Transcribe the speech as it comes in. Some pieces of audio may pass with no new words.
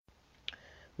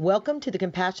Welcome to the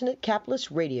Compassionate Capitalist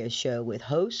Radio Show with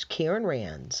host Karen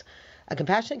Rands. A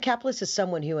compassionate capitalist is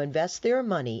someone who invests their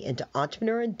money into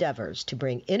entrepreneur endeavors to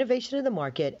bring innovation to the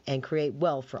market and create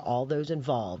wealth for all those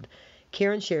involved.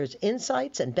 Karen shares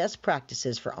insights and best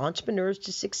practices for entrepreneurs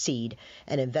to succeed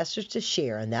and investors to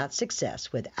share in that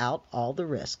success without all the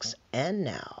risks. And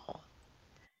now.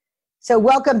 So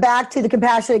welcome back to the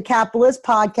Compassionate Capitalist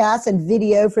podcast and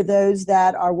video for those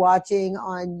that are watching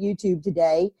on YouTube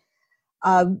today.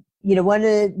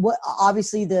 Obviously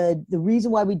the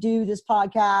reason why we do this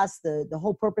podcast, the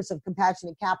whole purpose of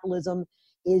compassionate capitalism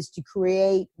is to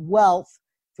create wealth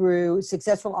through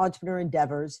successful entrepreneur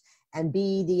endeavors and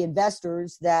be the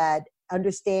investors that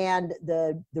understand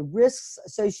the risks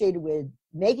associated with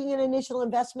making an initial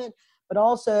investment, but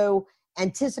also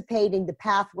anticipating the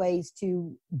pathways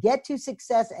to get to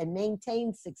success and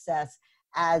maintain success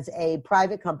as a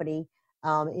private company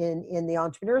in the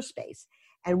entrepreneur space.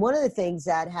 And one of the things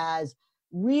that has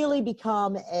really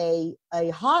become a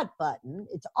hot button,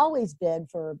 it's always been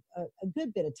for a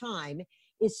good bit of time,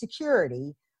 is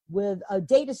security, with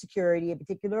data security in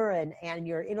particular and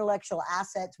your intellectual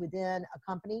assets within a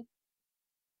company.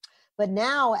 But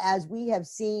now, as we have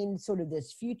seen sort of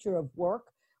this future of work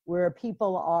where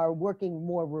people are working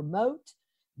more remote,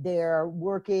 they're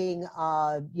working,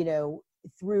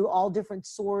 through all different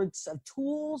sorts of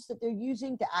tools that they're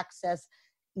using to access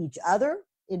each other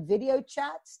in video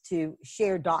chats, to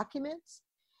share documents,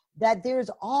 that there's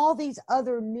all these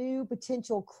other new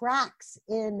potential cracks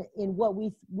in what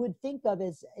we would think of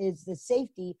as the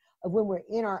safety of when we're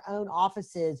in our own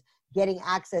offices getting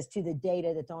access to the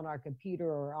data that's on our computer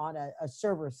or on a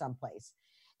server someplace.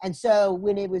 And so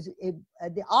when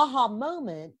the aha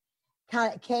moment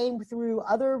kind of came through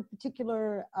other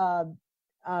particular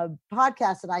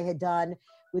podcasts that I had done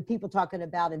with people talking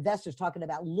about, investors talking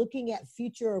about looking at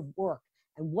future of work.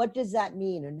 And what does that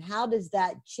mean? And how does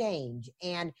that change?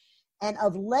 And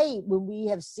of late, when we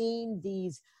have seen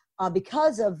these,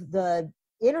 because of the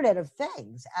Internet of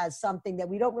Things as something that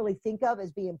we don't really think of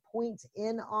as being points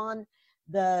in on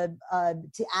the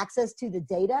to access to the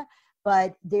data,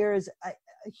 but there's a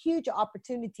huge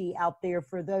opportunity out there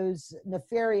for those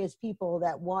nefarious people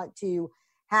that want to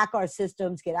hack our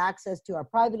systems, get access to our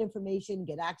private information,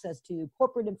 get access to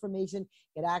corporate information,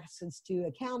 get access to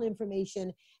account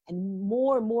information, and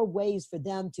more ways for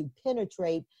them to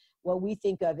penetrate what we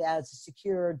think of as a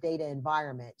secure data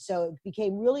environment. So it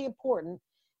became really important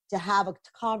to have a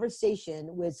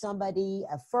conversation with somebody,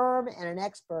 a firm and an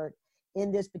expert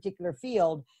in this particular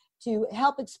field, to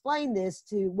help explain this,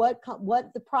 to what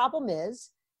the problem is,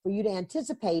 for you to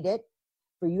anticipate it,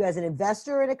 for you as an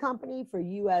investor in a company, for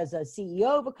you as a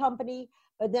CEO of a company,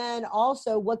 but then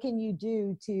also what can you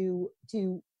do to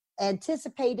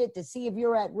anticipate it, to see if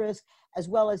you're at risk, as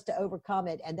well as to overcome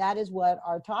it. And that is what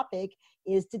our topic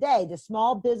is today, the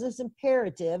small business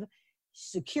imperative,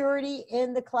 security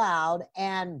in the cloud.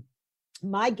 And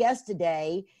my guest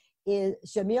today is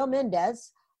Shamil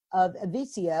Mendez of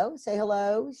Avisio. Say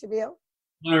hello, Shamil.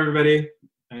 Hello, everybody.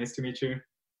 Nice to meet you.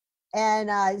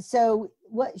 And so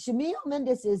Shamil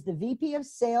Mendez is the VP of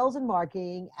Sales and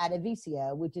Marketing at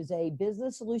Avisio, which is a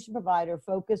business solution provider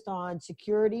focused on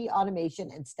security,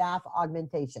 automation, and staff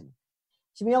augmentation.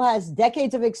 Shamil has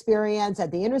decades of experience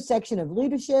at the intersection of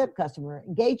leadership, customer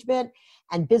engagement,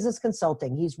 and business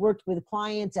consulting. He's worked with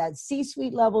clients at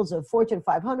C-suite levels of Fortune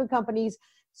 500 companies,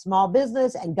 small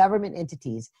business, and government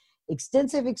entities.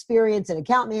 Extensive experience in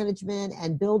account management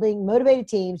and building motivated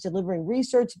teams, delivering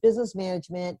research, business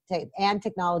management, and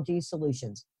technology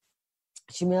solutions.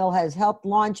 Shamil has helped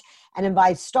launch and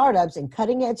advise startups in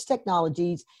cutting-edge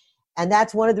technologies, and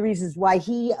that's one of the reasons why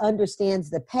he understands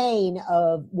the pain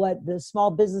of what the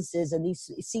small businesses and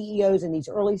these CEOs in these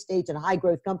early stage and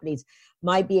high-growth companies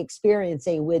might be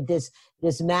experiencing with this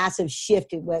massive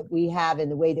shift in what we have in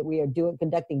the way that we are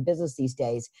conducting business these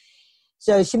days.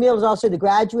 So Shamil is also the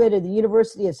graduate of the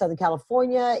University of Southern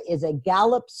California, is a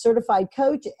Gallup certified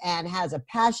coach, and has a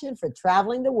passion for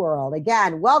traveling the world.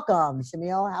 Again, welcome,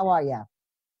 Shamil. How are you?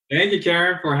 Thank you,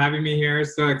 Karen, for having me here.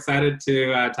 So excited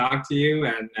to talk to you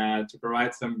and to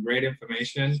provide some great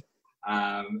information.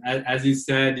 As you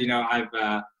said, I have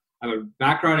a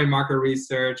background in market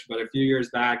research, but a few years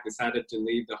back decided to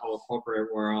leave the whole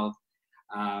corporate world,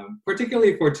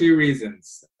 particularly for two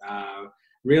reasons.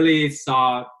 Really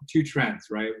saw two trends,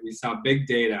 right? We saw big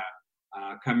data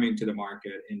coming to the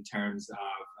market in terms of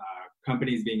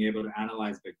companies being able to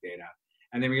analyze big data.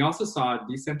 And then we also saw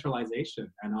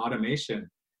decentralization and automation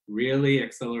really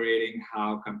accelerating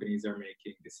how companies are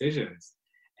making decisions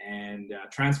and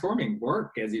transforming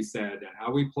work, as you said, and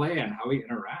how we play and how we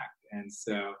interact. And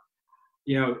so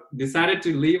decided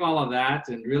to leave all of that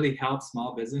and really help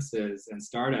small businesses and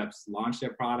startups launch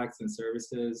their products and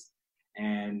services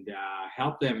and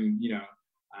help them,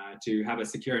 to have a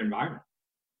secure environment.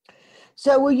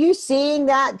 So were you seeing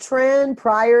that trend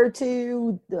prior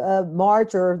to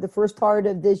March or the first part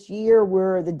of this year,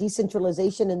 where the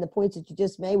decentralization and the points that you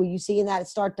just made, were you seeing that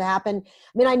start to happen?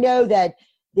 I mean, I know that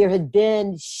there had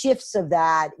been shifts of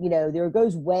that, there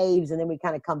goes waves and then we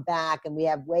kind of come back and we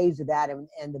have waves of that.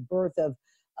 And the birth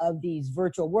of these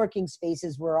virtual working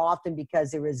spaces were often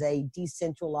because there was a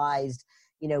decentralized,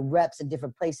 reps in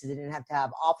different places. They didn't have to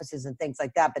have offices and things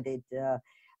like that, but it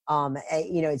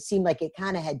seemed like it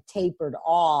kind of had tapered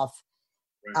off.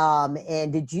 Right.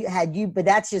 And but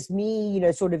that's just me,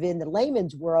 sort of in the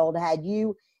layman's world, had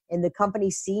you in the company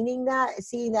seeing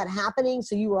that happening?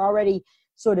 So you were already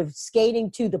sort of skating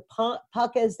to the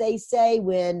puck, as they say,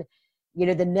 when,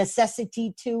 the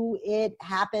necessity to it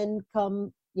happened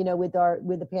come, with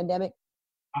the pandemic?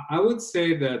 I would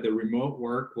say that the remote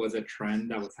work was a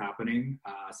trend that was happening,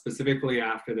 specifically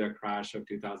after the crash of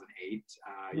 2008.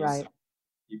 You Right. saw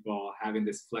people having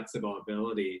this flexible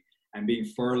ability and being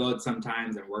furloughed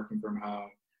sometimes and working from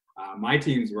home. My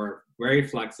teams were very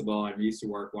flexible and we used to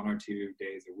work 1 or 2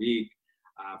 days a week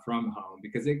from home,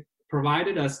 because it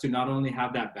provided us to not only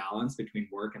have that balance between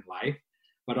work and life,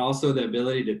 but also the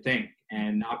ability to think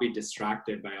and not be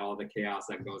distracted by all the chaos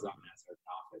that goes on in a certain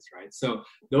office, right? So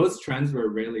those trends were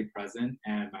really present.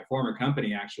 And my former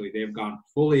company, actually, they've gone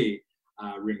fully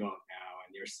remote now.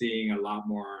 And you're seeing a lot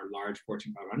more large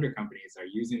Fortune 500 companies are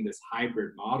using this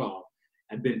hybrid model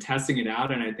and been testing it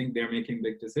out. And I think they're making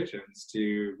big decisions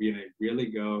to really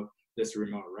go this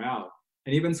remote route.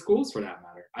 And even schools, for that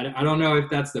matter. I don't know if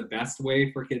that's the best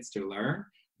way for kids to learn,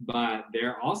 but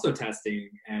they're also testing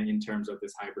in terms of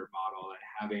this hybrid model and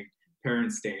having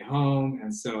parents stay home.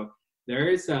 And so there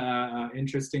is an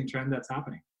interesting trend that's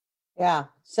happening. Yeah.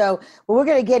 So we're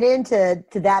going to get into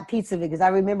that piece of it, because I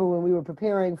remember when we were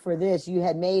preparing for this, you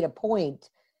had made a point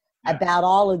about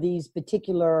all of these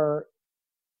particular,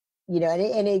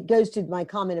 and it goes to my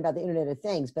comment about the Internet of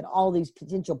Things, but all these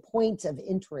potential points of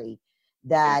entry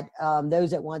that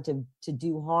those that want to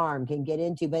do harm can get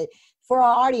into. But for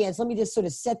our audience, let me just sort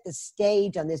of set the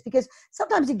stage on this, because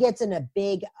sometimes it gets in a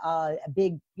big,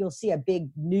 you'll see a big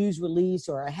news release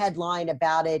or a headline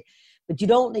about it, but you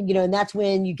don't, and that's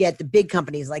when you get the big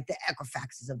companies like the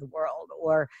Equifaxes of the world,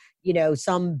 or,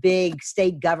 some big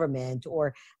state government,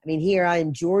 or, here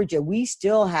in Georgia, we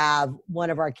still have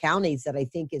one of our counties that I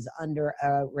think is under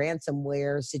a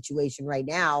ransomware situation right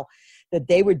now, that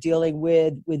they were dealing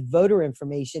with voter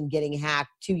information getting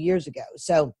hacked 2 years ago.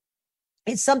 So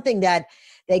it's something that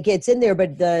gets in there.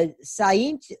 But the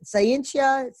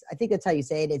Scientia, I think that's how you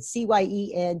say it, it's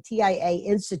CYENTIA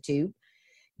Institute,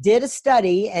 did a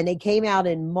study, and it came out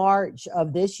in March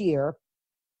of this year.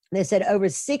 They said over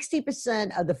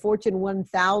 60% of the Fortune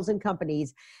 1000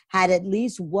 companies had at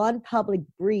least one public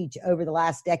breach over the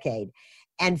last decade,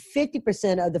 and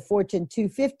 50% of the Fortune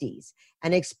 250s.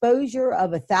 An exposure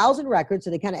of 1,000 records,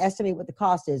 so they kind of estimate what the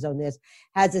cost is on this,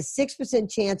 has a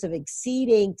 6% chance of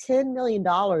exceeding $10 million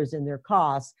in their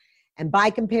costs. And by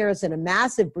comparison, a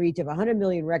massive breach of 100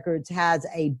 million records has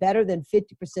a better than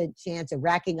 50% chance of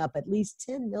racking up at least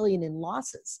 10 million in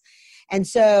losses. And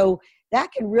so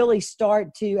that can really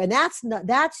start to, and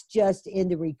that's just in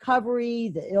the recovery,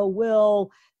 the ill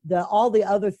will, all the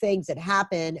other things that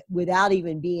happen without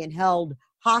even being held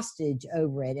hostage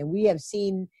over it. And we have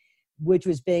seen, which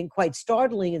was been quite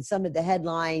startling in some of the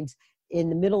headlines in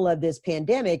the middle of this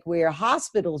pandemic, where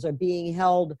hospitals are being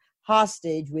held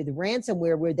hostage with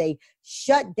ransomware, where they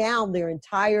shut down their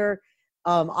entire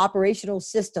operational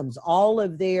systems, all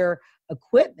of their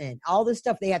equipment, all this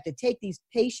stuff. They have to take these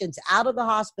patients out of the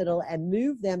hospital and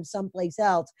move them someplace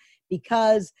else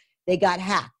because they got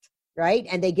hacked, right?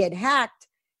 And they get hacked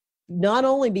not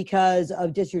only because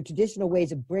of just your traditional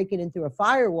ways of breaking in through a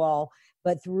firewall,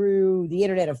 but through the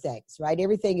Internet of Things, right?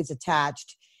 Everything is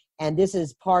attached. And this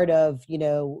is part of,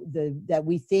 that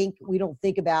we don't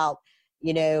think about,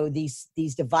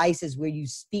 these devices where you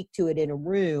speak to it in a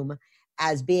room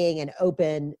as being an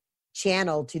open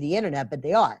channel to the internet, but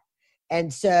they are.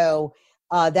 And so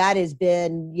that has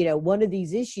been, one of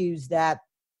these issues that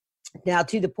now,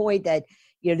 to the point that,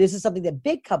 this is something that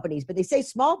big companies, but they say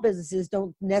small businesses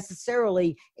don't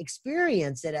necessarily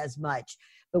experience it as much.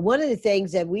 But one of the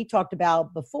things that we talked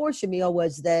about before, Shamil,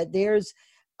 was that there's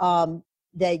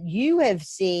that you have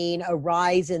seen a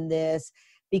rise in this,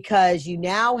 because you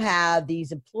now have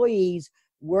these employees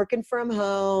working from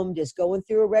home, just going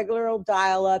through a regular old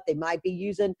dial-up. They might be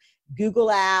using Google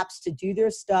Apps to do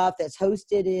their stuff that's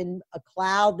hosted in a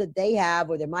cloud that they have,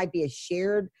 or there might be a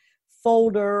shared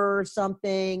folder or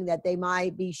something that they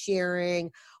might be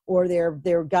sharing, or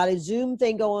they're got a Zoom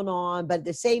thing going on, but at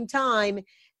the same time,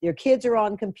 their kids are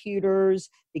on computers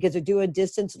because they're doing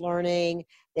distance learning.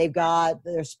 They've got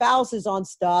their spouses on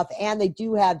stuff, and they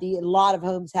do have a lot of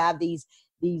homes have these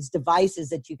devices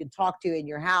that you can talk to in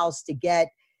your house to get,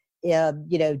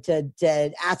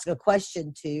 to ask a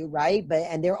question to, right?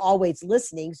 And they're always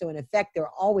listening. So in effect, they're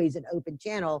always an open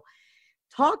channel.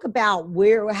 Talk about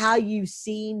how you've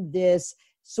seen this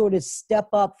sort of step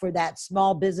up for that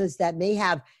small business that may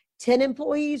have 10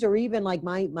 employees, or even like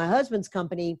my husband's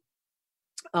company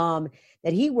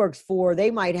that he works for,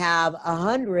 they might have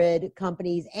 100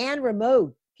 companies and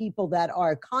remote people that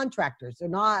are contractors. They're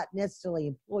not necessarily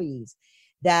employees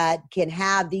that can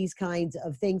have these kinds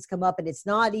of things come up. And it's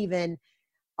not even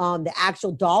the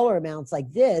actual dollar amounts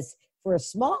like this. For a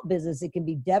small business, it can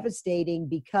be devastating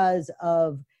because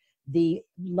of the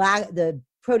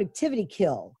productivity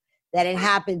kill that it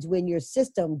happens when your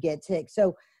system gets hit.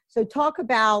 So talk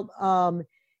about,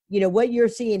 what you're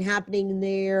seeing happening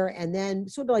there, and then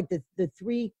sort of like the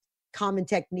three common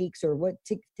techniques, or what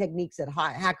techniques that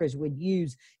hackers would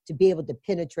use to be able to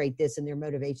penetrate this, and their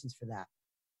motivations for that.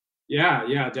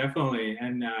 Yeah, definitely.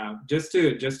 And just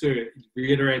to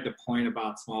reiterate the point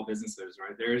about small businesses,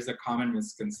 right? There is a common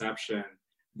misconception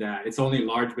that it's only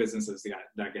large businesses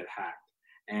that get hacked.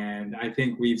 And I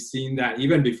think we've seen that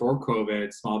even before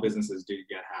COVID, small businesses did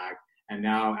get hacked. And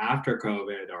now after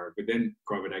COVID, or within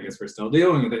COVID, I guess we're still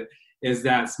dealing with it, is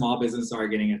that small businesses are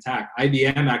getting attacked.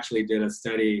 IBM actually did a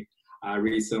study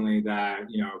recently that,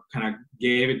 kind of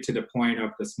gave it to the point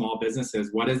of the small businesses.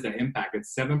 What is the impact?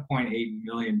 It's $7.8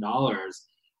 million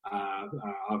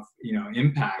of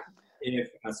impact if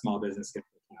a small business gets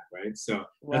attacked, right? So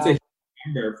that's a huge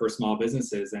number for small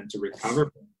businesses, and to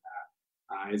recover from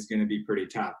that is going to be pretty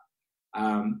tough.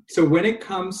 So when it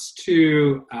comes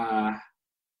to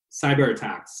cyber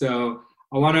attacks, so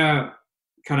I want to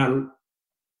kind of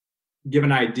give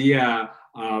an idea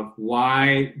of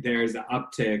why there's an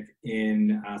uptick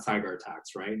in cyber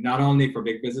attacks, right? Not only for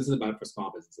big businesses, but for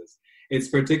small businesses. It's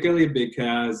particularly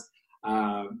because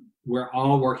we're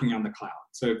all working on the cloud.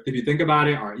 So if you think about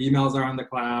it, our emails are on the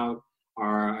cloud,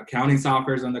 our accounting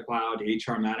software is on the cloud,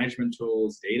 HR management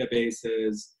tools,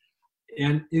 databases,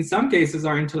 and in some cases,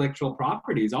 our intellectual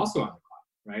property is also on the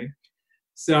cloud, right?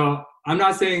 So I'm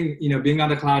not saying, being on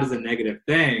the cloud is a negative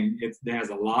thing. It has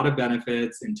a lot of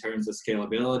benefits in terms of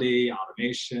scalability,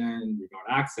 automation, remote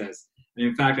access. And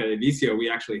in fact, at Advisio, we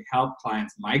actually help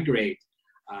clients migrate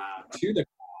to the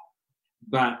cloud.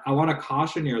 But I want to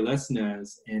caution your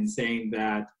listeners in saying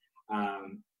that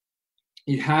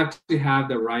you have to have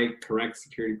the correct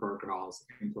security protocols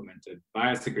implemented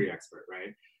by a security expert,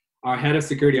 right? Our head of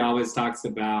security always talks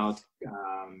about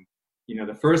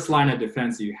the first line of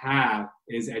defense you have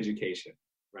is education,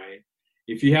 right?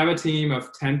 If you have a team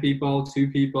of 10 people, 2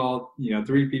 people,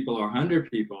 3 people, or 100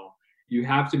 people, you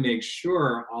have to make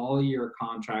sure all your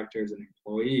contractors and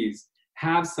employees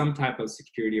have some type of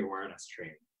security awareness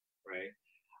training,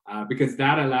 right? Because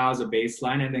that allows a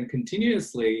baseline, and then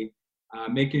continuously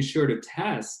making sure to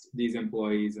test these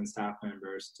employees and staff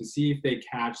members to see if they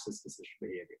catch the suspicious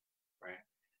behavior, right?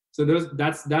 So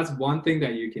that's one thing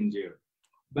that you can do.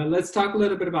 But let's talk a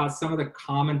little bit about some of the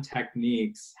common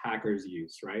techniques hackers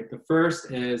use, right? The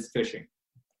first is phishing.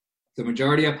 The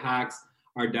majority of hacks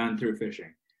are done through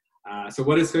phishing. So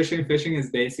what is phishing? Phishing is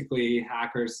basically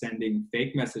hackers sending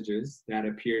fake messages that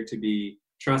appear to be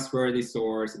trustworthy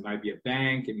source. It might be a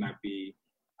bank, it might be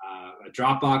a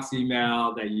Dropbox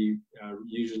email that you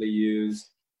usually use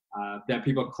that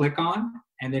people click on,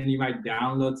 and then you might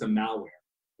download some malware,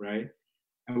 right?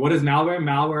 And what is malware?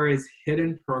 Malware is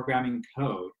hidden programming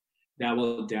code that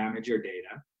will damage your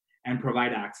data and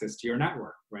provide access to your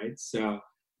network, right? So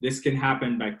this can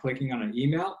happen by clicking on an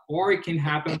email, or it can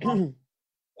happen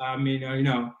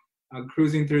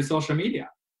cruising through social media,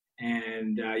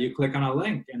 and you click on a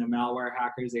link, and a malware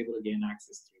hacker is able to gain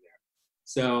access through there.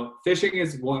 So phishing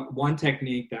is one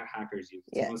technique that hackers use.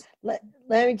 Yeah.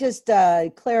 Let me just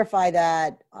clarify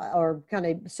that, or kind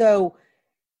of, so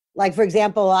like, for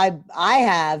example, I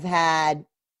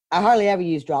hardly ever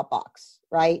use Dropbox,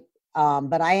 right?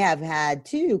 But I have had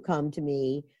 2 come to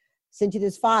me, sent you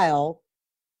this file,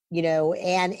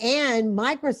 and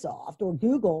Microsoft or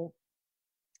Google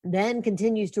then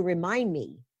continues to remind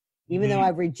me, even though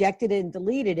I've rejected it and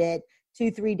deleted it,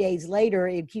 2-3 days later,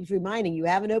 it keeps reminding you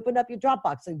haven't opened up your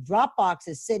Dropbox. So Dropbox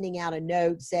is sending out a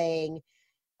note saying,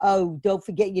 oh, don't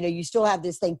forget, you still have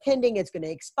this thing pending. It's going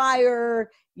to expire.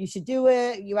 You should do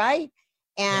it. You right?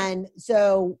 And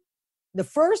so the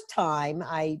first time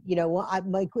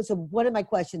so one of my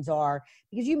questions are,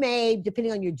 because you may,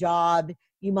 depending on your job,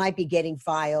 you might be getting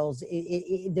files.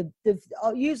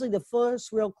 Usually the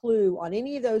first real clue on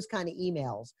any of those kind of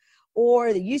emails,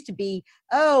 or there used to be,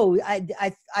 oh,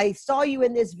 I saw you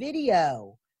in this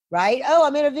video, right? Oh,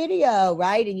 I'm in a video,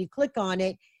 right? And you click on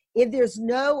it. If there's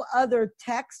no other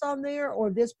text on there, or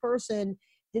this person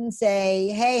didn't say,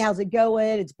 hey, how's it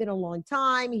going? It's been a long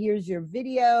time. Here's your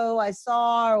video I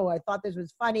saw, or I thought this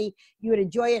was funny. You would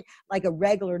enjoy it, like a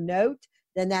regular note,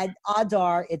 then that odds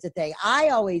are it's a thing. I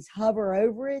always hover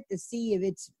over it to see if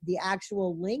it's the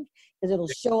actual link, because it'll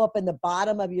show up in the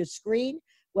bottom of your screen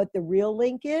what the real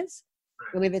link is.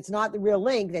 And if it's not the real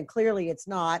link, then clearly it's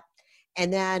not.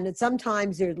 And then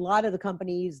sometimes there's a lot of the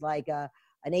companies like an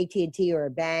AT&T or a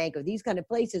bank or these kind of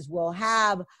places will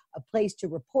have a place to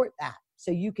report that. So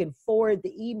you can forward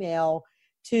the email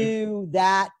to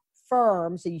that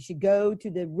firm. So you should go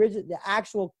to the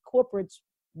actual corporate's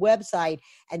website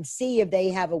and see if they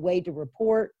have a way to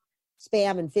report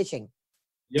spam and phishing.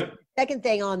 Yep. Second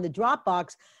thing on the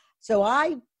Dropbox. So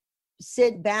I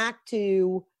sent back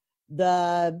to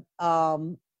the,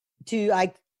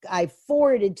 I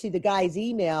forwarded to the guy's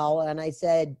email and I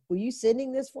said, were you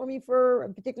sending this for me for a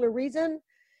particular reason?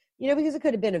 Because it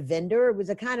could have been a vendor. It was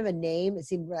a kind of a name. It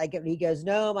seemed like it. He goes,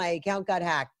 no, my account got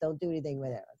hacked. Don't do anything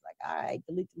with it. I was like, all right,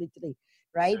 delete.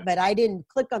 Right. But I didn't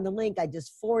click on the link. I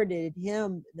just forwarded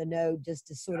him the note just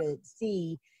to sort of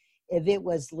see if it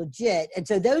was legit. And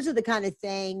so those are the kind of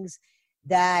things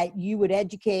that you would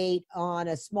educate on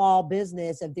a small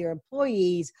business of their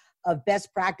employees of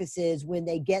best practices when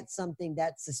they get something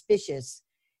that's suspicious,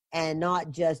 and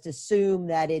not just assume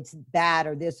that it's bad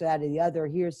or this or that or the other.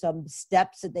 Here's some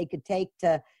steps that they could take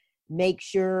to make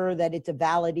sure that it's a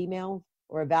valid email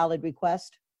or a valid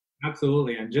request.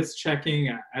 Absolutely. And just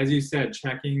checking, as you said,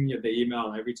 checking the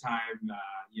email every time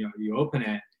you open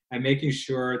it, and making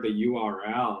sure the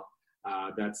URL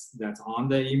that's on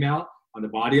the email, on the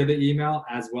body of the email,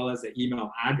 as well as the email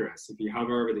address. If you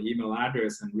hover over the email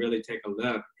address and really take a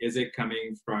look, is it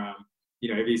coming from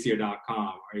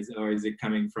avcr.com, or is it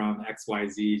coming from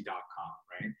xyz.com,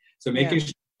 right? So making sure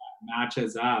that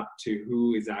matches up to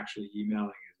who is actually emailing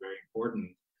is very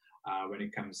important when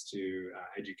it comes to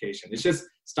education. It's just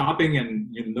stopping and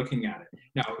looking at it.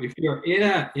 Now, if you're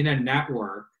in a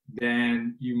network,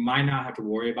 then you might not have to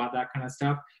worry about that kind of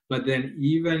stuff. But then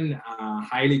even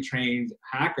highly trained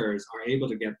hackers are able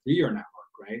to get through your network,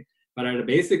 right? But at a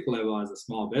basic level, as a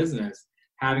small business,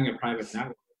 having a private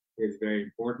network is very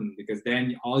important, because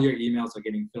then all your emails are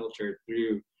getting filtered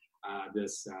through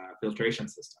this filtration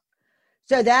system.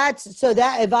 So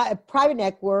a private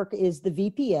network is the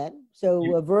VPN,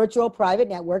 so a virtual private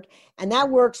network, and that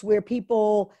works where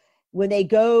people, when they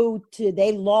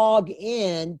log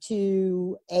in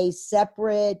to a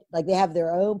separate, like they have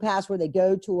their own password, they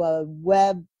go to a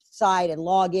website and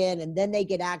log in, and then they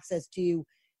get access to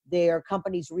their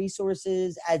company's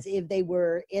resources as if they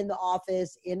were in the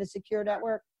office in a secure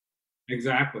network.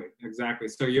 Exactly.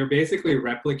 So you're basically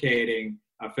replicating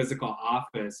a physical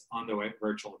office on the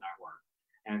virtual network.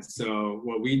 And so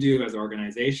what we do as an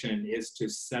organization is to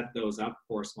set those up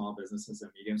for small businesses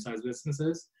and medium-sized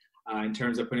businesses in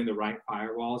terms of putting the right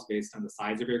firewalls based on the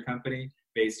size of your company,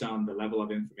 based on the level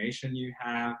of information you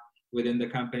have within the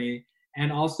company, and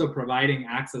also providing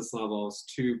access levels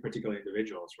to particular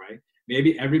individuals, right?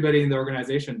 Maybe everybody in the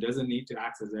organization doesn't need to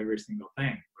access every single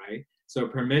thing, right? So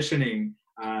permissioning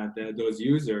those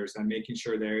users and making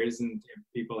sure there isn't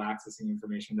people accessing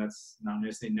information that's not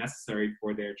necessarily necessary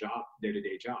for their job,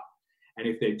 day-to-day job. And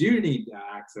if they do need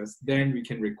access, then we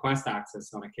can request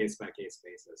access on a case-by-case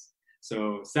basis.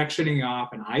 So sectioning off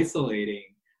and isolating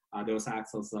those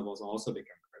access levels also become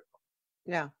critical.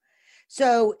 Yeah.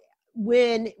 So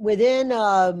within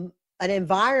an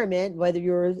environment, whether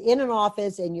you're in an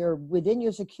office and you're within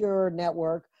your secure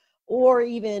network, or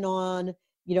even on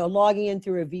logging in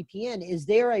through a VPN, is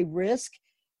there a risk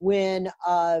when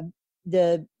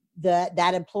that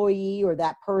employee or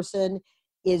that person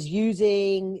is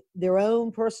using their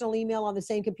own personal email on the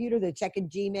same computer? They're checking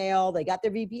Gmail, they got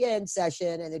their VPN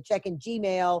session, and they're checking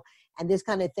Gmail, and this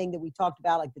kind of thing that we talked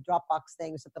about, like the Dropbox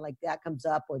thing or something like that comes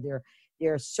up, or they're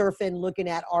surfing, looking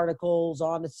at articles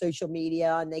on the social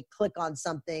media, and they click on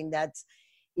something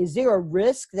is there a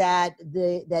risk that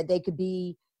they could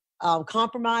be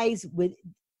compromised with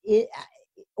it,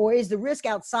 or is the risk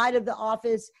outside of the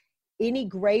office any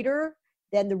greater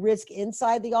than the risk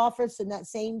inside the office in that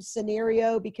same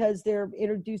scenario, because they're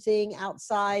introducing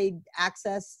outside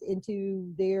access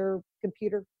into their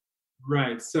computer?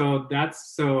 Right. So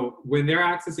when they're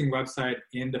accessing website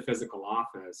in the physical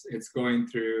office, it's going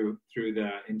through the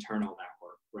internal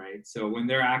network, right? So when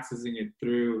they're accessing it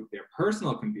through their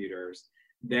personal computers,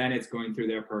 then it's going through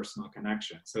their personal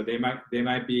connection. So they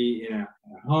might be in a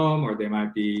home, or they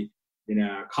might be in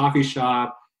a coffee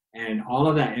shop, and all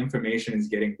of that information is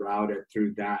getting routed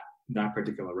through that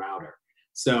particular router.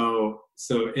 So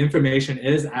information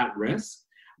is at risk,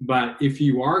 but if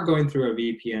you are going through a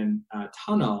VPN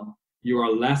tunnel, you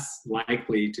are less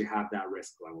likely to have that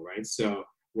risk level, right? So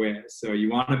you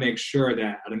want to make sure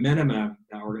that at a minimum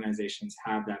that organizations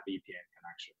have that VPN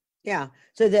connection. Yeah.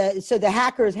 So the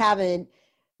hackers haven't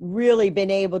really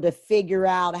been able to figure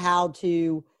out how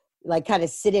to like kind of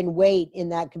sit and wait in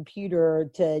that computer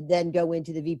to then go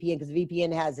into the VPN, because the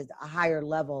VPN has a higher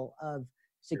level of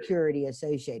security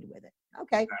associated with it.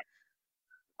 Okay.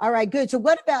 All right, good. So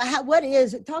talk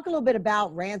a little bit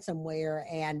about ransomware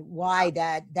and why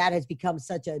that has become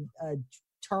such a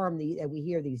term that we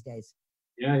hear these days.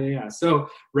 Yeah. So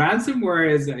ransomware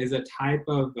is a type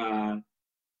of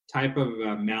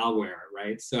malware,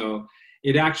 right? So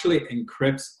it actually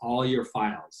encrypts all your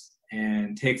files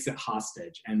and takes it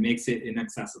hostage and makes it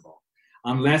inaccessible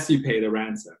unless you pay the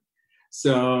ransom.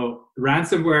 So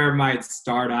ransomware might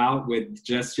start out with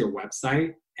just your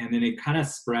website, and then it kind of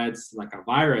spreads like a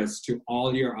virus to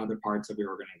all your other parts of your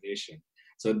organization.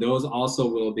 So those also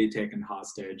will be taken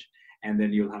hostage, and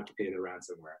then you'll have to pay the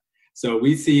ransomware. So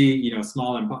we see,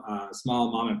 small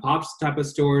mom and pops type of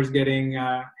stores getting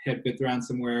hit with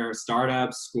ransomware,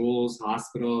 startups, schools,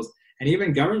 hospitals, and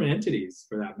even government entities,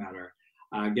 for that matter,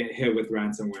 get hit with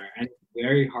ransomware, and it's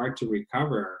very hard to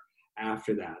recover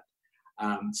after that.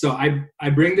 So I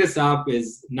bring this up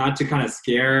is not to kind of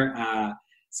scare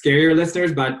your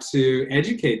listeners, but to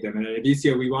educate them. And at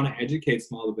Advisio, we want to educate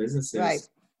small businesses, right,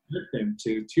 them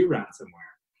to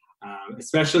ransomware,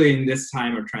 especially in this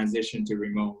time of transition to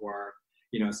remote work.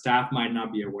 Staff might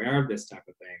not be aware of this type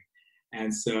of thing.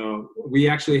 And so we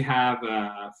actually have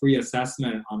a free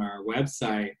assessment on our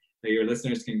website that your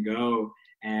listeners can go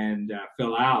and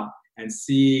fill out and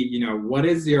see, what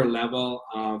is your level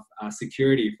of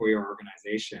security for your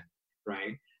organization,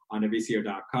 right, on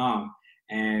advisio.com.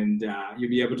 And you'll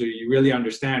be able to really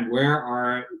understand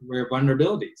where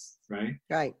vulnerabilities, right?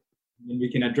 Right. And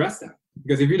we can address them.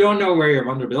 Because if you don't know where your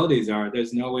vulnerabilities are,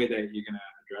 there's no way that you're going to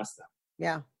address them.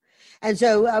 Yeah. And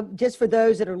so just for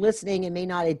those that are listening and may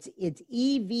not, it's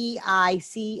EVICIO,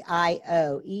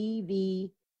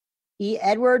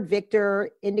 Edward, Victor,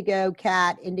 Indigo,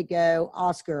 Cat, Indigo,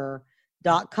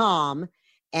 Oscar.com.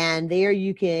 And there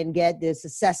you can get this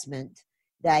assessment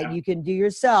that you can do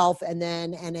yourself, and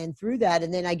then through that,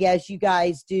 and then I guess you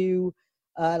guys do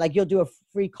like you'll do a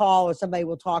free call, or somebody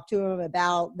will talk to them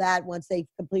about that once they've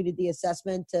completed the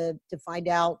assessment to find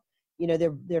out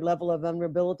their level of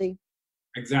vulnerability.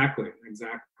 Exactly.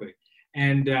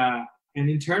 And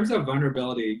in terms of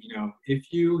vulnerability,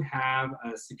 if you have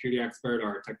a security expert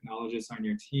or a technologist on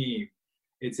your team,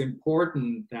 it's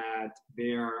important that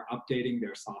they are updating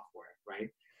their software, right?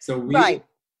 So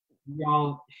we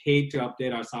all hate to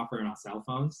update our software on our cell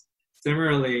phones.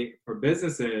 Similarly, for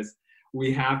businesses,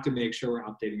 we have to make sure we're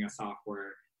updating our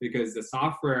software, because the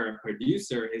software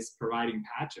producer is providing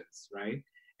patches, right?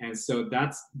 And so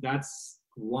that's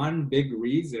one big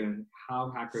reason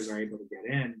how hackers are able to get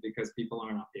in, because people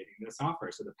aren't updating the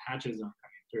software, so the patches aren't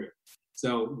coming through.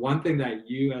 So one thing that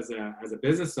you as a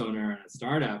business owner and a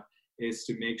startup is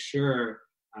to make sure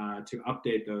to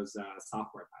update those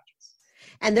software patches.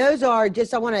 And those are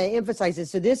I want to emphasize this.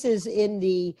 So this is in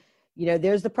the,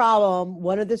 there's the problem,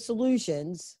 one of the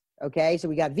solutions. Okay. So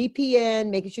we got VPN,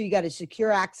 making sure you got a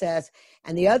secure access.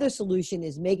 And the other solution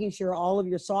is making sure all of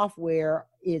your software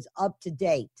is up to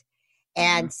date.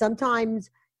 And sometimes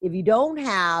if you don't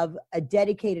have a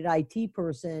dedicated IT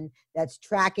person that's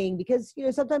tracking, because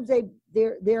sometimes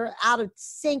they're out of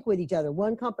sync with each other.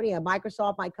 One company, a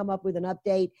Microsoft, might come up with an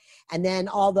update, and then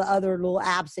all the other little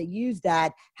apps that use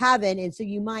that haven't. And so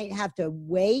you might have to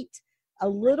wait a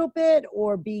little bit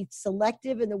or be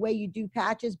selective in the way you do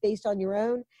patches based on your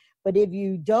own. But if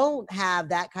you don't have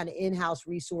that kind of in-house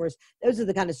resource, those are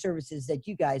the kind of services that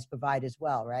you guys provide as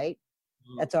well, right?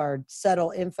 That's our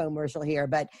subtle infomercial here,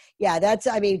 but yeah,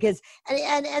 because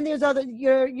and there's other,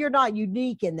 you're not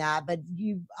unique in that, but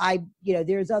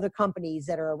there's other companies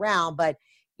that are around, but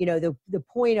the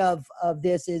point of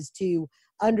this is to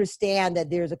understand that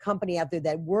there's a company out there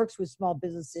that works with small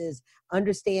businesses,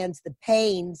 understands the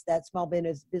pains that small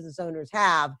business owners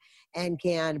have, and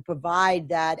can provide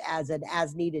that as an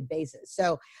as needed basis.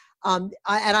 So,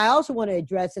 I also want to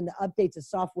address in the updates of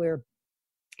software,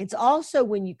 it's also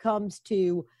when it comes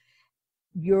to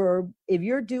if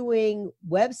you're doing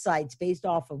websites based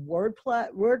off of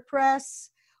WordPress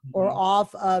or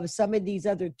off of some of these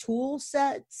other tool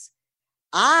sets,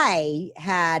 I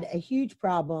had a huge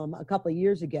problem a couple of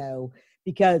years ago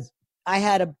because I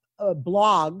had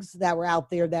blogs that were out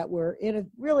there that were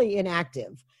really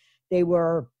inactive. They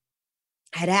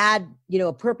had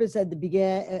a purpose at the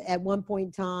beginning. At one point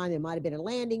in time, it might have been a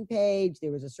landing page.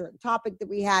 There was a certain topic that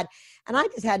we had, and I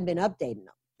just hadn't been updating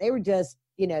them. They were just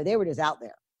out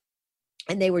there,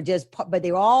 and but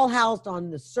they were all housed on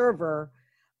the server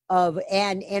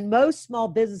and most small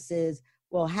businesses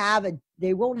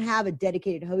they won't have a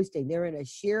dedicated hosting. They're in a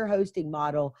share hosting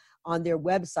model on their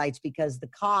websites because the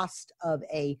cost of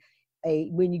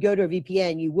when you go to a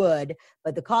VPN, you would,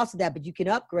 but the cost of that, but you can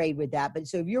upgrade with that. But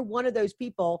so if you're one of those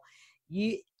people,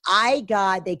 they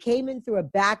came in through a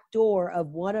back door of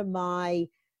one of my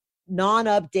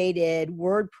non-updated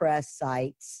WordPress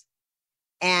sites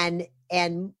and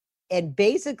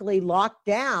basically locked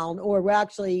down, or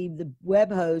actually the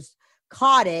web host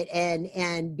caught it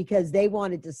and because they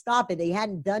wanted to stop it, they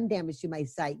hadn't done damage to my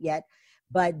site yet,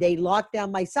 but they locked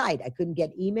down my site. I couldn't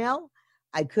get email.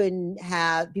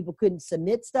 People couldn't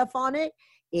submit stuff on it.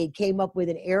 It came up with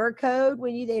an error code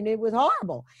and it was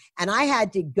horrible. And I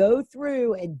had to go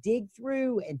through and dig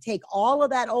through and take all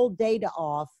of that old data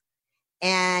off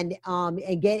and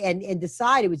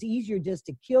decide it was easier just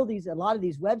to kill a lot of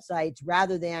these websites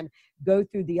rather than go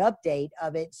through the update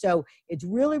of it. So it's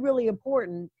really, really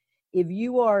important. If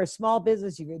you are a small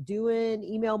business, if you're doing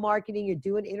email marketing, you're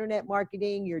doing internet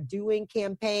marketing, you're doing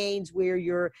campaigns where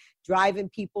you're driving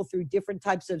people through different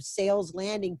types of sales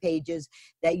landing pages,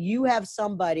 that you have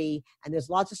somebody, and there's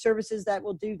lots of services that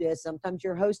will do this. Sometimes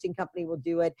your hosting company will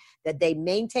do it, that they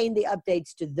maintain the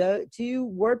updates to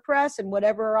WordPress and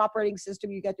whatever operating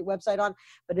system you got your website on,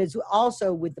 but it's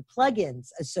also with the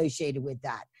plugins associated with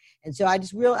that. And so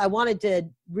I wanted to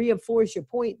reinforce your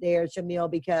point there,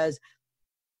 Shamil, because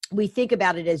we think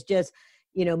about it as just,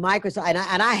 Microsoft,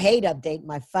 and I hate updating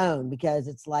my phone because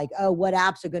it's like, oh, what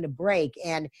apps are going to break?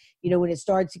 And, when it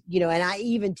starts, and I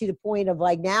even to the point of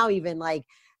like now, even like,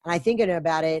 and I thinking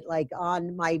about it, like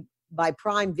on my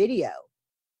Prime Video,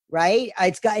 right?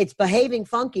 It's behaving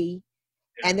funky.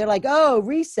 And they're like, oh,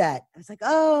 reset. I was like,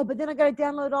 oh, but then I got to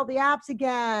download all the apps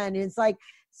again. And it's like,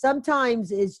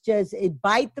 sometimes it's just,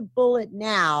 bite the bullet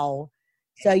now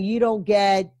so you don't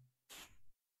get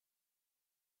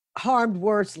harmed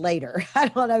worse later. I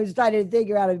don't know. I was trying to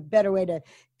figure out a better way to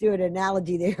do an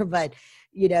analogy there, but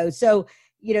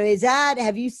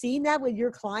have you seen that with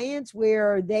your clients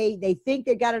where they think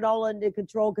they got it all under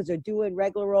control because they're doing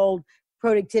regular old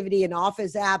productivity and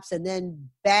office apps, and then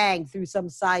bang, through some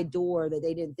side door that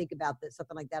they didn't think about, that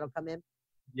something like that will come in?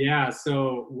 Yeah,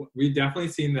 so we've definitely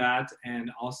seen that.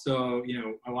 And also,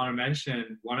 I want to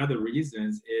mention one of the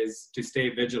reasons is to stay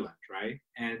vigilant, right?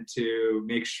 And to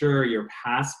make sure your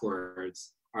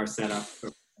passwords are set up,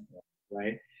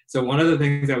 right? So one of the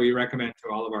things that we recommend to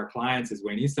all of our clients is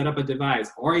when you set up a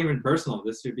device, or even personal,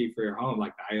 this should be for your home,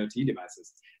 like the IoT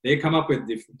devices, they come up with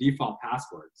default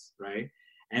passwords, right?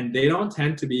 And they don't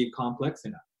tend to be complex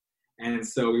enough. And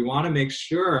so we want to make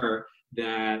sure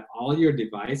that all your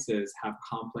devices have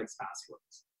complex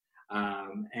passwords.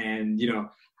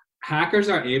 Hackers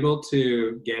are able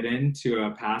to get into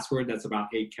a password that's about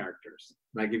 8 characters.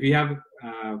 Like if you have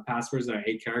passwords that are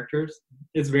 8 characters,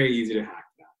 it's very easy to hack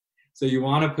that. So you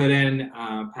want to put in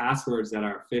passwords that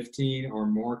are 15 or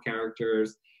more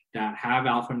characters, that have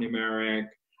alphanumeric,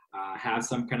 have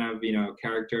some kind of,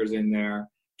 characters in there,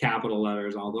 capital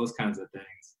letters, all those kinds of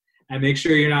things. And make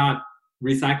sure you're not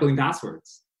recycling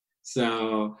passwords.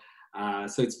 So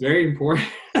it's very important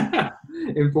to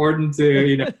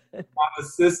have a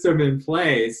system in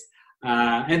place,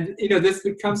 and this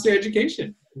comes to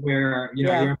education, where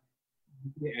you're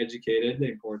educated the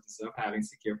importance of having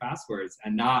secure passwords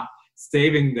and not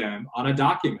saving them on a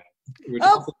document. Which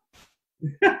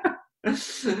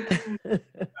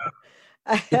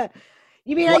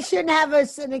you mean I shouldn't have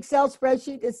an Excel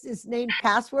spreadsheet that's named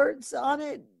passwords on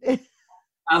it?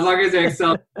 As long as the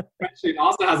Excel spreadsheet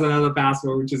also has another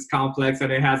password, which is complex,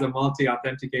 and it has a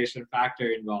multi-authentication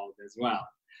factor involved as well.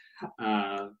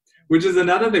 Which is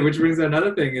another thing, which brings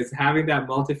another thing, is having that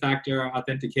multi-factor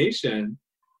authentication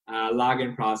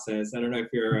login process. I don't know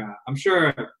if I'm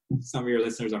sure some of your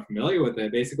listeners are familiar with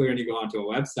it. Basically, when you go onto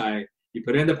a website, you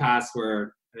put in the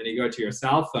password, and then you go to your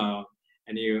cell phone,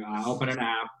 and you open an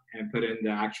app and put in the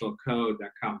actual code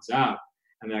that comes up,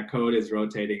 and that code is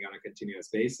rotating on a continuous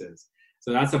basis.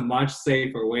 So that's a much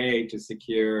safer way to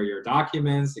secure your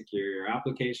documents, secure your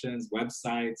applications,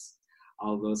 websites,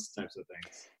 all those types of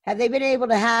things. Have they been able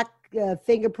to hack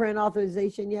fingerprint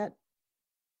authorization yet?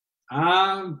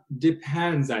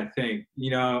 Depends, I think.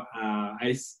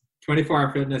 24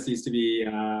 Hour Fitness used to be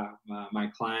my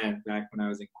client back when I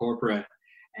was in corporate,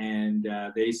 and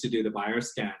they used to do the buyer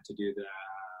scan to do the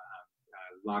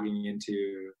logging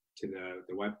into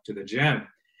the gym,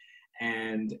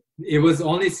 and it was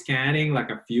only scanning like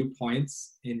a few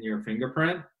points in your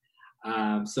fingerprint.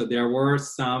 So there were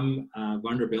some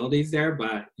vulnerabilities there,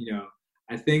 but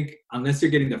I think unless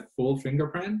you're getting the full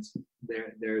fingerprint,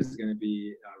 there's going to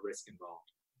be risk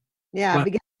involved. Yeah, but,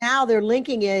 because now they're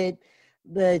linking it.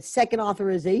 The second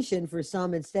authorization for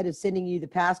some, instead of sending you the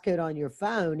passcode on your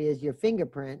phone, is your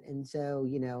fingerprint. And so,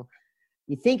 you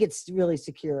think it's really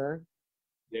secure.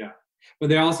 Yeah. But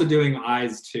they're also doing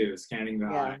eyes too, scanning the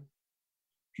eye,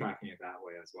 tracking it that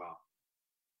way as well.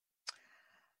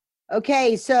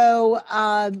 Okay. So,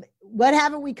 what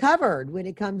haven't we covered when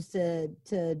it comes to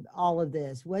all of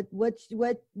this? What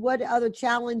other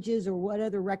challenges or what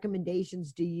other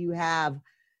recommendations do you have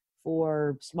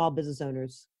for small business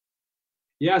owners?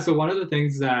 Yeah, so one of the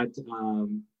things that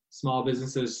small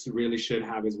businesses really should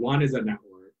have is one is a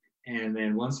network. And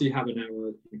then once you have a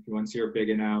network, once you're big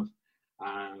enough,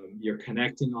 you're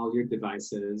connecting all your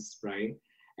devices, right?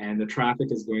 And the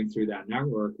traffic is going through that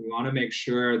network. We want to make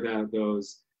sure that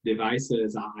those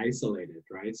devices are isolated,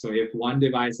 right? So if one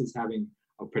device is having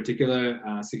a particular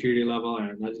security level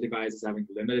and another device is having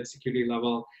limited security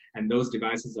level, and those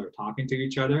devices are talking to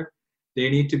each other, they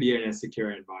need to be in a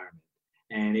secure environment.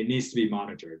 And it needs to be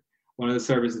monitored. One of the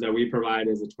services that we provide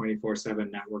is a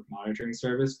 24/7 network monitoring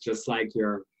service, just like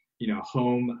your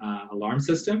home alarm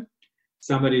system.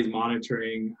 Somebody's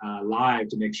monitoring live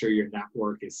to make sure your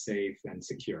network is safe and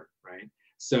secure, right?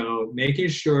 So making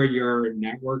sure your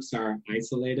networks are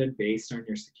isolated based on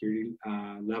your security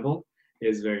level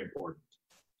is very important.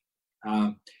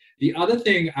 The other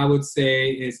thing I would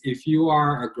say is if you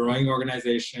are a growing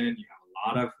organization, you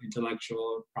have a lot of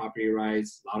intellectual property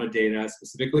rights, a lot of data,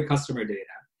 specifically customer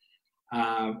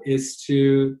data, is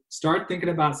to start thinking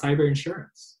about cyber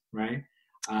insurance, right?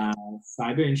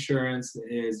 Cyber insurance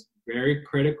is very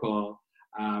critical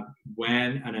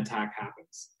when an attack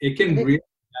happens. It can really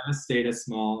devastate a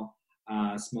small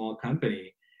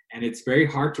company, and it's very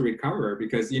hard to recover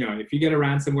because if you get a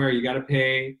ransomware, you got to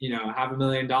pay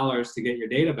 $500,000 to get your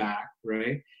data back,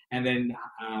 right? And then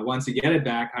once you get it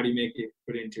back, how do you make it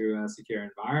put into secure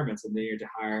environments? And then you have to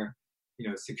hire,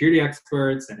 security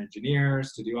experts and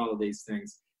engineers to do all of these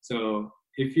things. So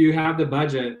if you have the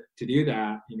budget to do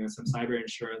that, some cyber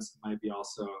insurance might be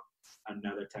also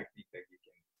another technique that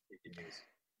you can use.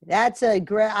 That's a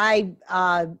great.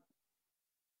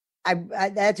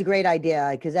 That's a great idea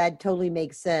because that totally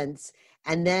makes sense.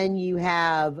 And then you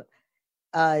have.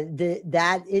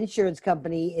 That insurance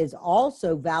company is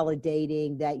also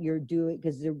validating that you're doing,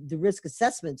 because the risk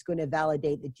assessment is going to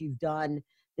validate that you've done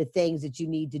the things that you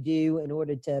need to do in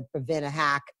order to prevent a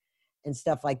hack and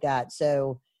stuff like that.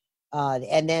 So,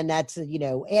 and then that's,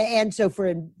 and so for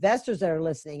investors that are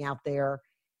listening out there,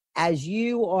 as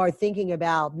you are thinking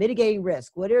about mitigating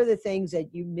risk, what are the things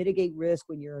that you mitigate risk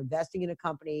when you're investing in a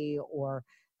company or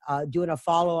doing a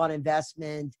follow-on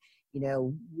investment?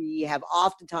 We have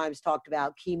oftentimes talked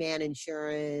about key man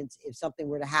insurance. If something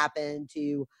were to happen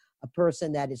to a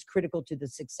person that is critical to the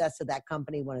success of that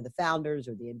company, one of the founders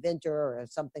or the inventor or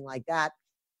something like that,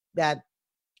 that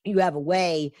you have a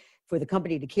way for the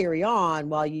company to carry on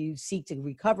while you seek to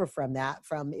recover from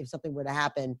if something were to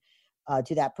happen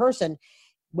to that person.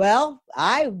 Well,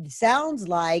 sounds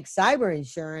like cyber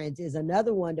insurance is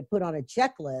another one to put on a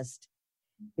checklist,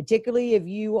 particularly if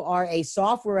you are a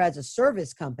software as a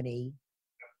service company,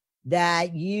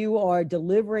 that you are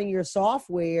delivering your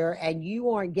software and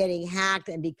you aren't getting hacked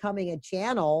and becoming a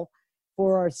channel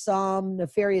for some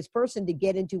nefarious person to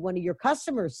get into one of your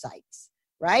customers' sites,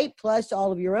 right? Plus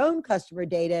all of your own customer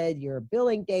data, your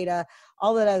billing data,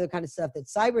 all that other kind of stuff. That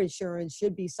cyber insurance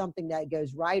should be something that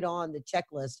goes right on the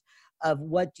checklist of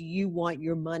what do you want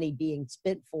your money being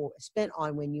spent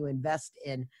on when you invest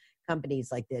in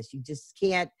companies like this. You just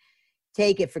can't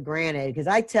take it for granted, because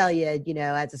I tell you,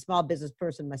 as a small business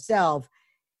person myself,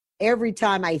 every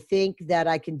time I think that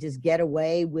I can just get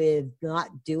away with not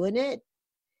doing it,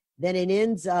 then it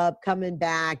ends up coming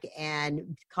back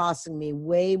and costing me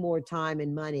way more time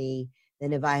and money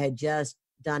than if I had just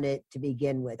done it to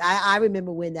begin with. I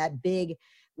remember when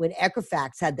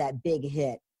Equifax had that big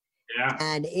hit. Yeah.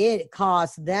 And it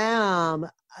cost them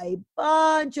a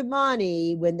bunch of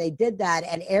money when they did that.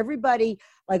 And everybody,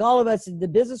 like all of us in the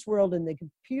business world and the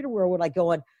computer world, were like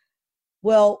going,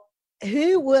 well,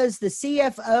 who was the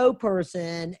CFO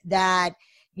person that,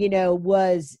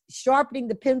 was sharpening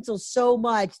the pencil so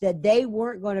much that they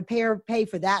weren't going to pay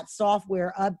for that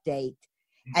software update?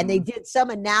 And they did some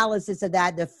analysis of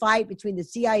that, the fight between the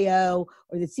CIO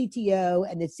or the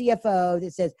CTO and the CFO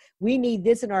that says, we need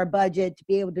this in our budget to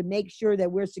be able to make sure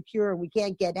that we're secure and we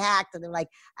can't get hacked. And they're like,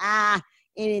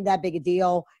 ain't that big a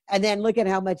deal. And then look at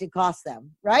how much it costs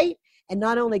them, right? And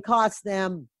not only costs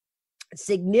them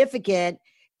significant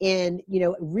in,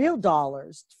 real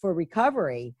dollars for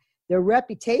recovery, their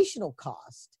reputational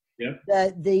cost. Yep. I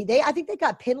think they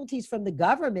got penalties from the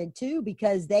government too,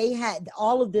 because they had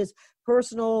all of this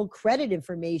personal credit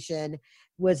information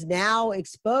was now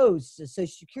exposed to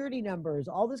social security numbers,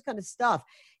 all this kind of stuff.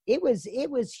 It was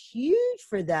huge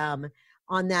for them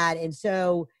on that. And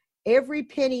so every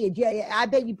penny, I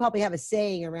bet you probably have a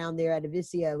saying around there at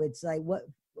Avisio. It's like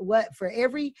what for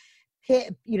every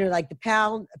like the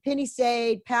pound, a penny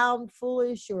saved, pound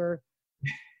foolish, or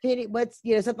penny,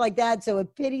 something like that. So a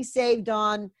penny saved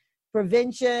on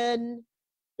prevention.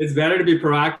 It's better to be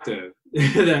proactive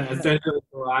than essentially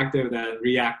proactive than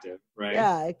reactive, right?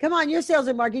 Yeah, come on, you're sales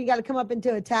and marketing. You got to come up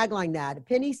into a tag like that. A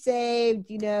penny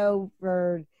saved,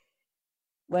 for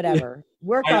whatever.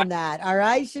 Work on that. All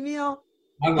right, Shamil?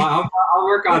 I'll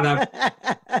work on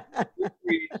that.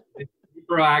 Be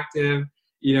proactive,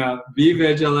 be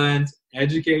vigilant,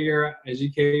 educate your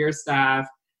staff,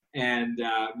 and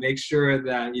make sure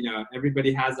that,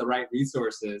 everybody has the right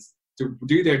resources to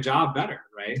do their job better,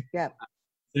 right? Yeah.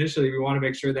 Essentially, we want to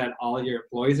make sure that all your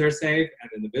employees are safe and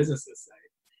then the business is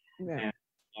safe. Yeah.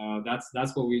 And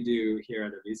that's what we do here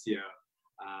at Avisio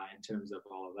in terms of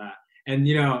all of that. And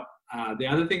the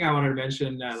other thing I wanted to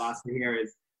mention lastly here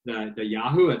is the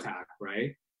Yahoo attack,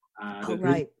 right?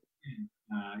 Right.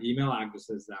 Email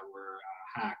addresses that were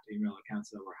hacked, email accounts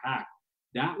that were hacked.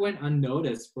 That went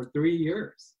unnoticed for 3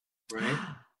 years, right?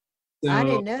 So, I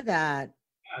didn't know that.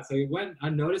 Yeah, so it went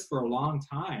unnoticed for a long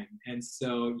time. And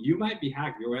so you might be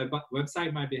hacked. Your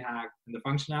website might be hacked, and the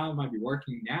functionality might be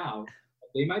working now. But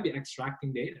they might be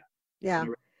extracting data. Yeah.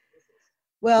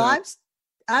 Well,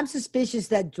 I'm suspicious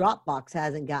that Dropbox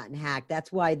hasn't gotten hacked.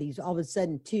 That's why these all of a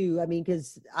sudden too. I mean,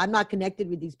 because I'm not connected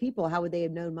with these people. How would they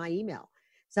have known my email?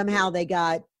 Somehow they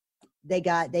hacked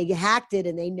it,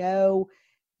 and they know,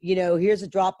 here's a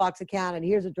Dropbox account and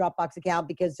here's a Dropbox account,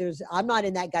 because I'm not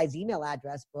in that guy's email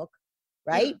address book,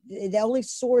 right? Yeah. The only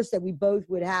source that we both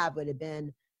would have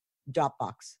been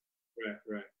Dropbox.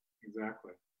 Right,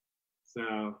 exactly.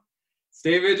 So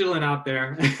stay vigilant out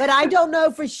there. But I don't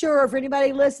know for sure, for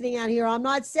anybody listening out here, I'm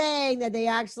not saying that they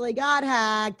actually got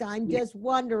hacked. I'm just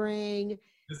wondering.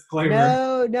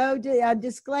 Disclaimer. No, I'm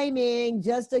disclaiming,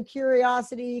 just a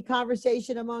curiosity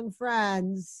conversation among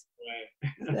friends.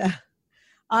 Right.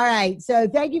 All right. So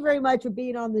thank you very much for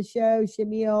being on the show,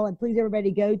 Shamil. And please,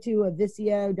 everybody, go to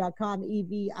Avisio.com,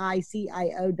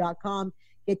 EVICIO.com.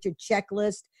 Get your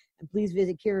checklist. And please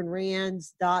visit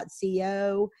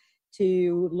KieranRands.co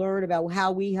to learn about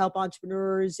how we help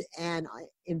entrepreneurs and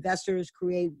investors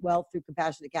create wealth through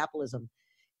compassionate capitalism.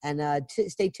 And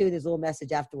stay tuned. There's a little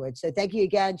message afterwards. So thank you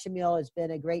again, Shamil. It's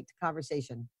been a great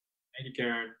conversation. Thank you,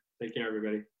 Karen. Take care,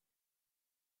 everybody.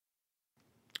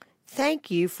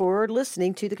 Thank you for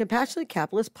listening to the Compassionate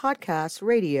Capitalist Podcast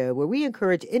Radio, where we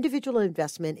encourage individual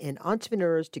investment in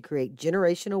entrepreneurs to create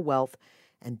generational wealth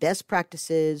and best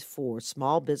practices for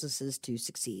small businesses to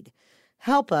succeed.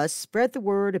 Help us spread the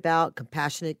word about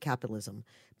compassionate capitalism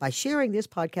by sharing this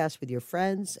podcast with your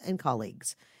friends and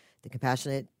colleagues. The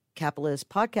Compassionate Capitalist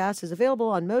Podcast is available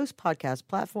on most podcast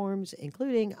platforms,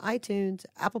 including iTunes,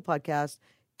 Apple Podcasts,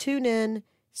 TuneIn,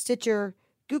 Stitcher,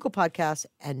 Google Podcasts,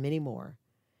 and many more.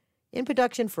 In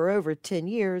production for over 10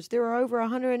 years, there are over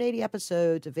 180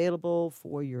 episodes available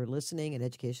for your listening and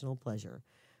educational pleasure.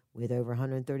 With over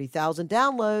 130,000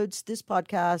 downloads, this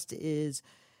podcast is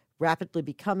rapidly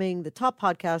becoming the top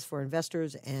podcast for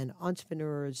investors and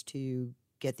entrepreneurs to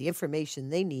get the information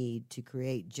they need to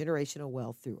create generational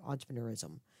wealth through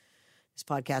entrepreneurism. This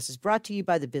podcast is brought to you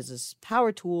by the Business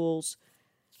Power Tools,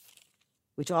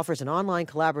 which offers an online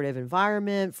collaborative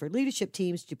environment for leadership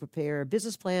teams to prepare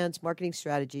business plans, marketing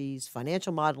strategies,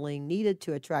 financial modeling needed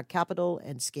to attract capital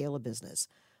and scale a business.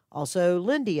 Also,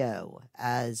 Lendio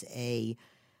as a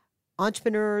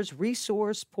entrepreneur's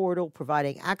resource portal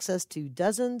providing access to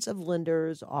dozens of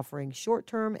lenders offering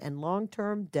short-term and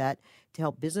long-term debt to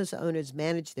help business owners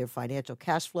manage their financial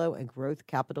cash flow and growth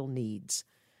capital needs.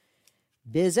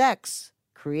 BizX,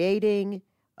 creating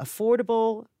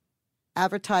affordable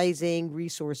advertising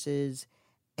resources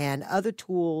and other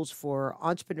tools for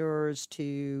entrepreneurs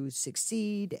to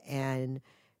succeed and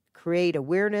create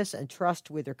awareness and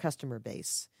trust with their customer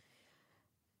base.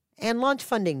 And Launch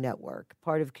Funding Network,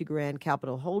 part of Cougarand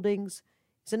Capital Holdings,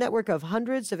 is a network of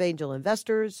hundreds of angel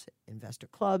investors, investor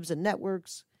clubs, and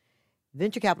networks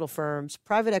venture capital firms,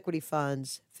 private equity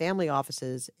funds, family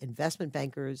offices, investment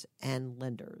bankers, and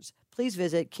lenders. Please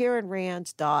visit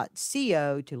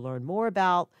KarenRands.co to learn more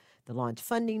about the Launch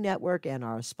Funding Network and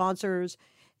our sponsors,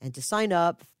 and to sign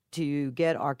up to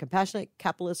get our Compassionate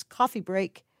Capitalist coffee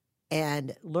break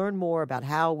and learn more about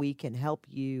how we can help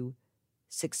you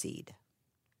succeed.